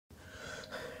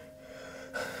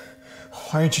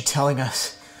Why aren't you telling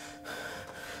us?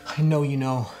 I know you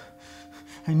know.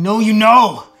 I know you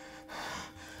know!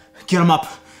 Get him up!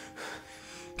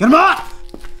 Get him up!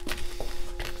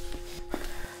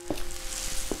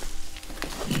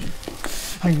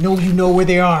 I know you know where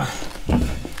they are.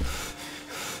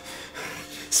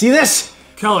 See this?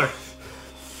 Keller.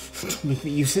 Don't make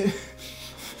me use it.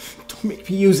 Don't make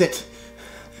me use it.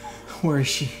 Where is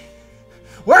she?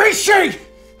 Where is she?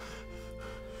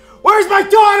 Where's my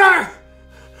daughter?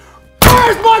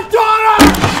 Where's my daughter?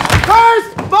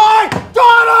 Where's my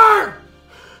daughter?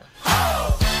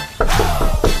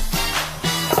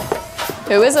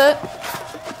 Who is it?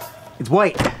 It's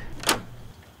White.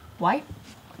 White?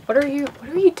 What are you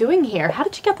doing here? How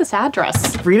did you get this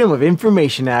address? Freedom of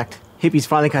Information Act. Hippies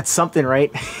finally got something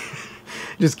right.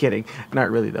 Just kidding. Not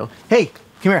really though. Hey,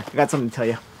 come here. I got something to tell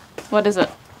you. What is it?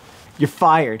 You're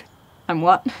fired. I'm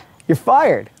what? You're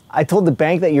fired. I told the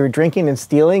bank that you were drinking and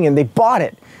stealing and they bought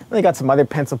it. And they got some other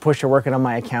pencil pusher working on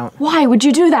my account. Why would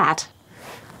you do that?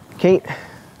 Kate,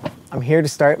 I'm here to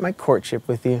start my courtship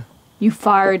with you. You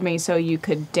fired me so you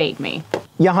could date me.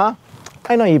 Yeah,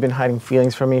 I know you've been hiding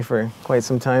feelings from me for quite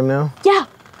some time now. Yeah,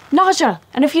 nausea.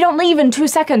 And if you don't leave in 2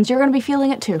 seconds, you're gonna be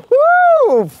feeling it too.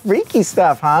 Woo! Freaky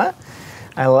stuff, huh?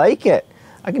 I like it.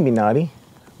 I can be naughty.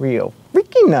 Real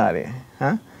freaky naughty,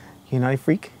 huh? You naughty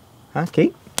freak? Huh,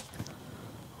 Kate?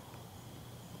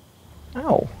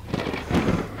 Ow.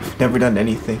 I've never done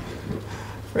anything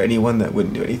for anyone that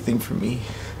wouldn't do anything for me.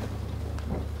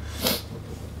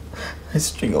 I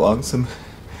string along some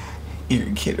eager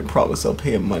kid and promise I'll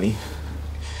pay him money.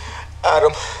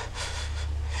 Adam,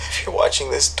 if you're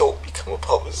watching this, don't become a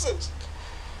publicist.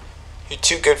 You're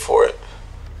too good for it.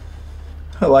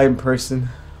 I lie in person.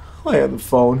 I lie on the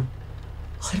phone.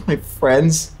 I lie to my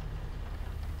friends.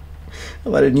 I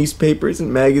lie to newspapers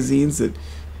and magazines that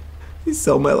they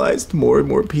sell my lies to more and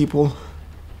more people.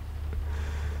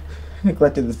 I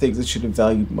neglected the things I should have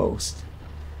valued most.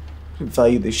 I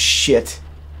valued the shit.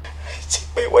 I take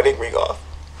my wedding ring off.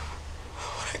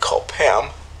 What I call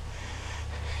Pam.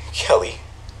 Kelly.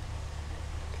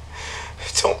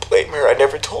 Don't blame her. I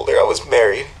never told her I was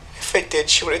married. If I did,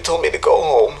 she would have told me to go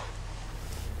home.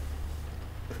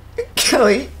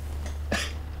 Kelly,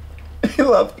 I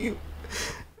love you.